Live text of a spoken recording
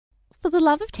For the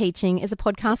Love of Teaching is a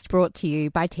podcast brought to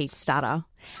you by TeachStarter.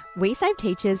 We save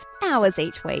teachers hours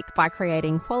each week by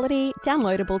creating quality,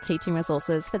 downloadable teaching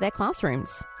resources for their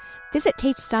classrooms. Visit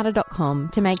teachstarter.com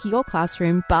to make your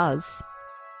classroom buzz.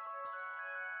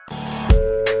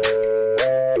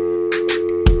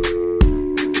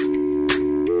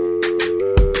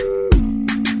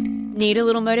 Need a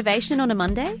little motivation on a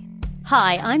Monday?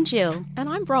 Hi, I'm Jill. And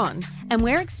I'm Bron. And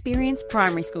we're experienced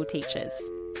primary school teachers.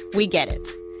 We get it.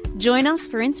 Join us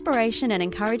for inspiration and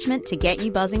encouragement to get you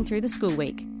buzzing through the school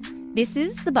week. This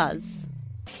is The Buzz.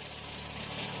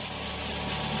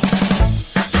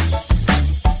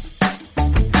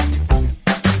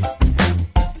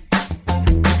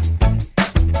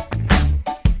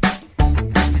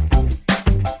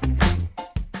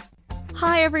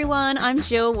 Hi everyone, I'm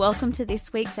Jill. Welcome to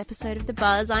this week's episode of The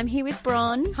Buzz. I'm here with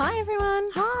Bron. Hi everyone.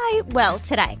 Hi. Well,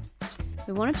 today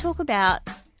we want to talk about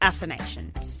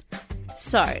affirmations.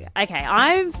 So, okay,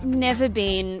 I've never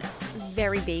been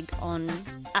very big on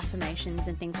affirmations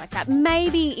and things like that.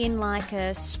 Maybe in like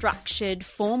a structured,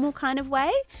 formal kind of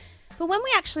way. But when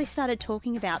we actually started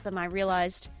talking about them, I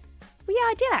realised, well,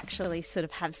 yeah, I did actually sort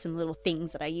of have some little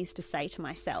things that I used to say to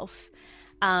myself.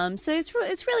 So it's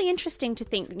really interesting to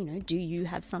think, you know, do you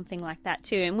have something like that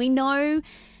too? And we know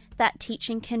that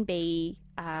teaching can be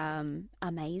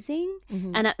amazing.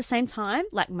 Mm-hmm. And at the same time,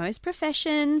 like most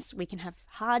professions, we can have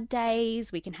hard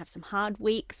days, we can have some hard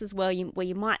weeks as well, where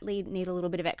you might need a little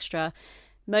bit of extra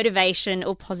motivation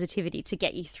or positivity to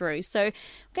get you through. So we're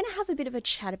going to have a bit of a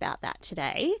chat about that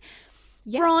today.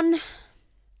 Yeah. Ron,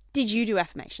 did you do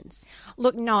affirmations?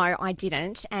 Look, no, I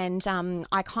didn't. And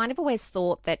I kind of always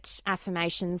thought that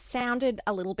affirmations sounded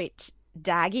a little bit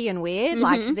daggy and weird,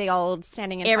 like the old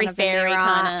standing in front of the mirror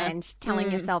and telling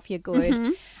yourself you're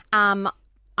good.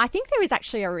 I think there is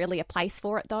actually really a place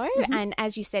for it though. And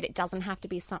as you said, it doesn't have to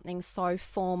be something so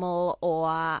formal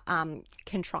or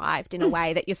contrived in a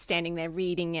way that you're standing there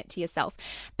reading it to yourself.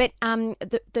 But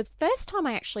the first time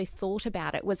I actually thought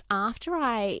about it was after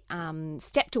I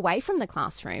stepped away from the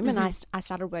classroom and I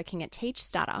started working at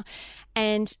TeachStarter,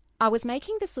 and I was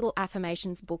making this little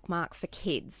affirmations bookmark for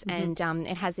kids, and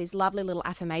it has these lovely little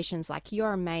affirmations like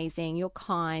you're amazing, you're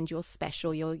kind, you're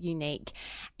special, you're unique.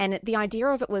 And the idea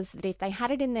of it was that if they had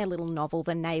it in their little novel,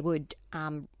 then they would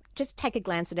just take a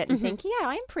glance at it and think, yeah,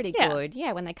 I'm pretty good,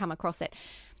 when they come across it.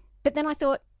 But then I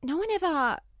thought, no one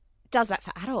ever does that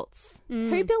for adults.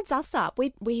 Who builds us up?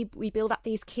 We build up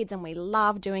these kids and we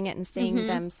love doing it and seeing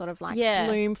them sort of like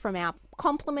bloom from our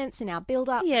compliments and our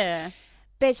build-ups. Yeah.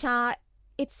 But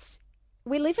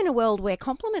we live in a world where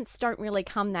compliments don't really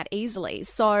come that easily.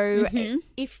 So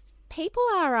if people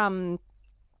are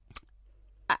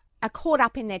caught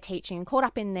up in their teaching, caught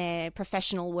up in their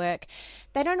professional work,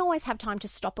 they don't always have time to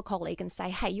stop a colleague and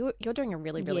say, hey, you're doing a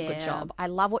really, really good job. I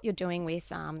love what you're doing with,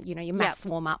 your maths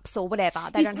warm-ups or whatever.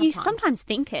 They don't have time. You sometimes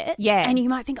think it. Yeah. And you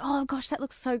might think, oh, gosh, that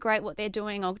looks so great what they're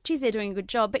doing. Or, geez, they're doing a good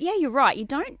job. But, yeah, you're right. You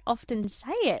don't often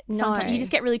say it. No. Sometimes you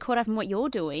just get really caught up in what you're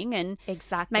doing. And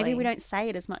maybe we don't say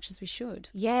it as much as we should.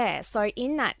 Yeah. So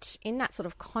in that sort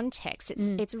of context,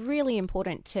 it's really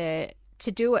important to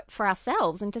do it for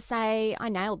ourselves and to say, I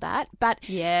nailed that. But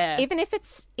even if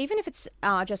it's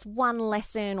just one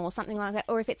lesson or something like that,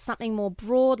 or if it's something more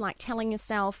broad, like telling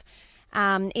yourself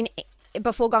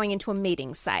before going into a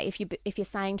meeting, say, if you're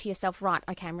saying to yourself, right,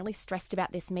 okay, I'm really stressed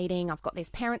about this meeting. I've got these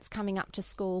parents coming up to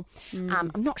school.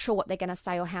 I'm not sure what they're going to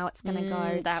say or how it's going to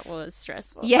go. That was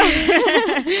stressful. Yeah.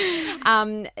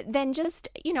 Then just,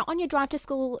 on your drive to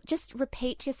school, just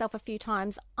repeat to yourself a few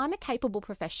times, I'm a capable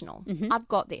professional. I've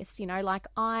got this,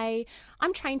 I'm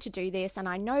trained to do this and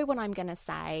I know what I'm going to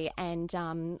say, and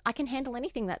I can handle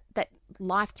anything that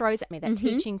life throws at me, that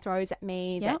teaching throws at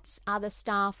me, that's other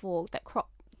stuff or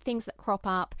things that crop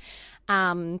up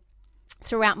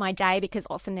throughout my day, because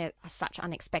often there are such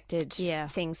unexpected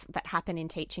things that happen in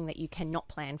teaching that you cannot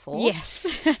plan for. Yes.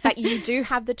 But you do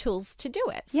have the tools to do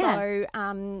it. Yeah.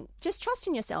 So just trust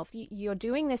in yourself. You're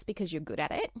doing this because you're good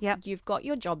at it. Yep. You've got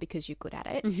your job because you're good at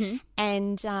it.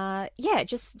 And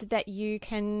just that you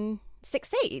can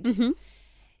succeed.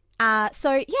 I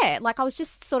was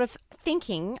just sort of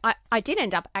thinking, I did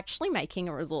end up actually making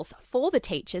a resource for the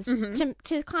teachers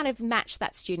to kind of match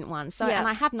that student one. So, and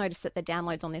I have noticed that the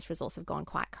downloads on this resource have gone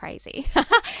quite crazy.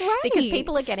 That's great. Because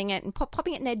people are getting it and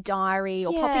popping it in their diary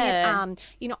or popping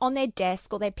it, on their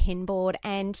desk or their pin board,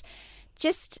 and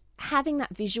just having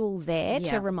that visual there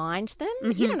to remind them.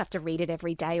 You don't have to read it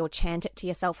every day or chant it to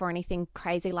yourself or anything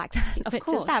crazy like that. Of but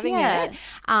course, just having it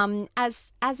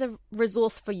as a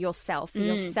resource for yourself, for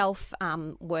your self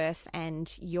worth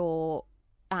and your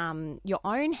your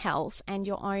own health and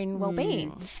your own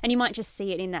well-being. And you might just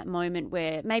see it in that moment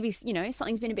where maybe,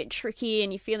 something's been a bit tricky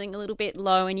and you're feeling a little bit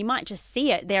low, and you might just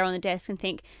see it there on the desk and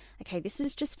think, okay, this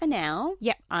is just for now.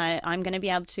 Yep. I'm going to be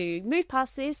able to move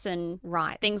past this and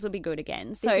things will be good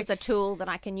again. So this is a tool that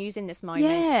I can use in this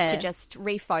moment to just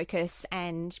refocus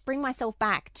and bring myself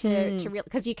back to real,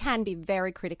 because you can be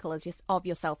very critical of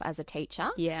yourself as a teacher.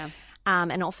 Yeah.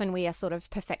 And often we are sort of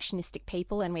perfectionistic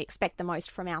people and we expect the most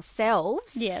from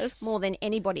ourselves more than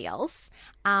anybody else.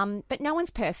 But no one's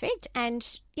perfect.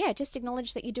 And just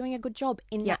acknowledge that you're doing a good job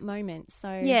in that moment.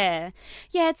 So Yeah,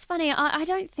 it's funny. I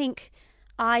don't think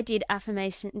I did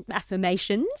affirmations,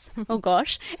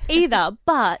 either.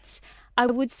 But I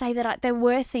would say that there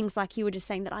were things like you were just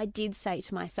saying that I did say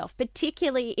to myself,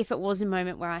 particularly if it was a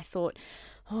moment where I thought,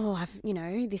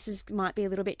 this might be a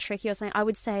little bit tricky or something. I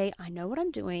would say, I know what I'm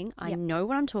doing. I know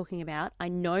what I'm talking about. I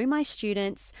know my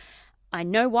students. I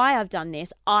know why I've done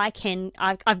this. I've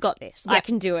got this. I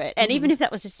can do it. And even if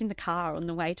that was just in the car on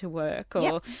the way to work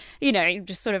or,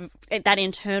 just sort of that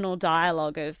internal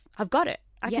dialogue of, I've got it.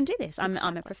 I can do this.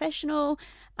 I'm a professional.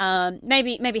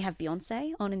 Maybe have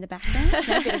Beyonce on in the background.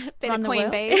 A bit of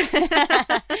Queen Bee.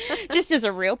 Just as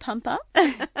a real pumper.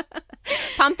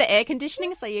 Pump the air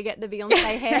conditioning so you get the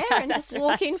Beyonce hair and just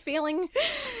walk in feeling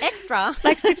extra.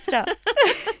 Like Superstar.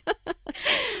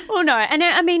 Well, no. And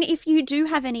I mean, if you do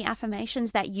have any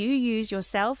affirmations that you use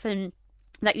yourself and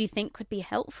that you think could be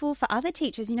helpful for other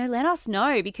teachers, let us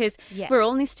know, because we're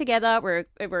all in this together. We're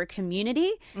a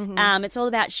community. It's all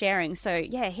about sharing. So,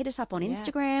 hit us up on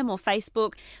Instagram or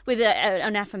Facebook with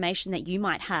an affirmation that you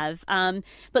might have.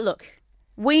 But look,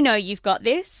 we know you've got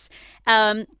this.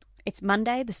 It's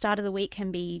Monday. The start of the week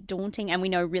can be daunting and we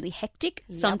know really hectic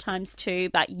sometimes too.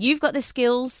 But you've got the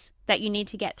skills that you need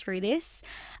to get through this.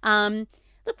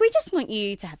 Look, we just want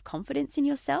you to have confidence in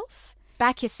yourself.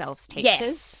 Back yourselves, teachers.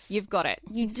 Yes. You've got it.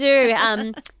 You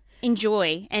do.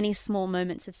 Enjoy any small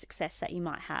moments of success that you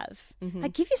might have.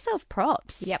 Like, give yourself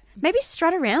props. Yep. Maybe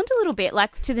strut around a little bit,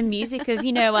 like to the music of,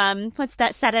 what's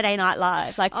that, Saturday Night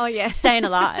Live? Like, Staying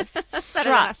Alive.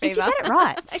 Strut. If you get it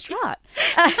right, strut.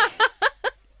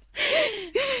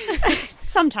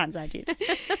 Sometimes I did.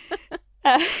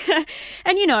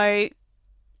 And,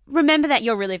 remember that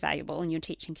you're really valuable in your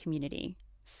teaching community.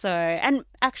 So, and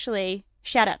actually,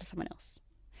 shout out to someone else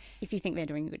if you think they're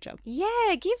doing a good job.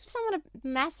 Yeah, give someone a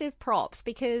massive props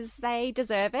because they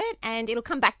deserve it and it'll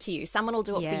come back to you. Someone will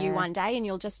do it for you one day and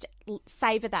you'll just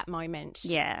savor that moment.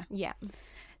 Yeah. Yeah.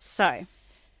 So,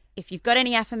 if you've got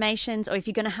any affirmations or if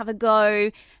you're going to have a go,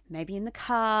 maybe in the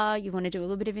car, you want to do a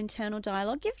little bit of internal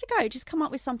dialogue, give it a go. Just come up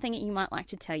with something that you might like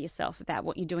to tell yourself about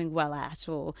what you're doing well at,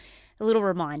 or a little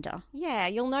reminder. Yeah,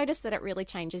 you'll notice that it really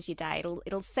changes your day.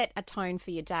 It'll set a tone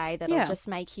for your day that'll just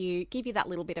give you that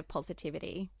little bit of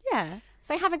positivity. Yeah.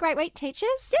 So have a great week,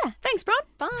 teachers. Yeah. Thanks, Bron.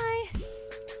 Bye.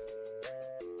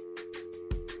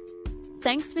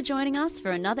 Thanks for joining us for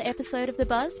another episode of The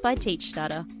Buzz by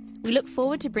TeachStarter. We look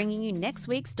forward to bringing you next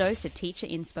week's dose of teacher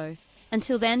inspo.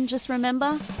 Until then, just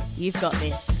remember, you've got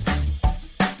this.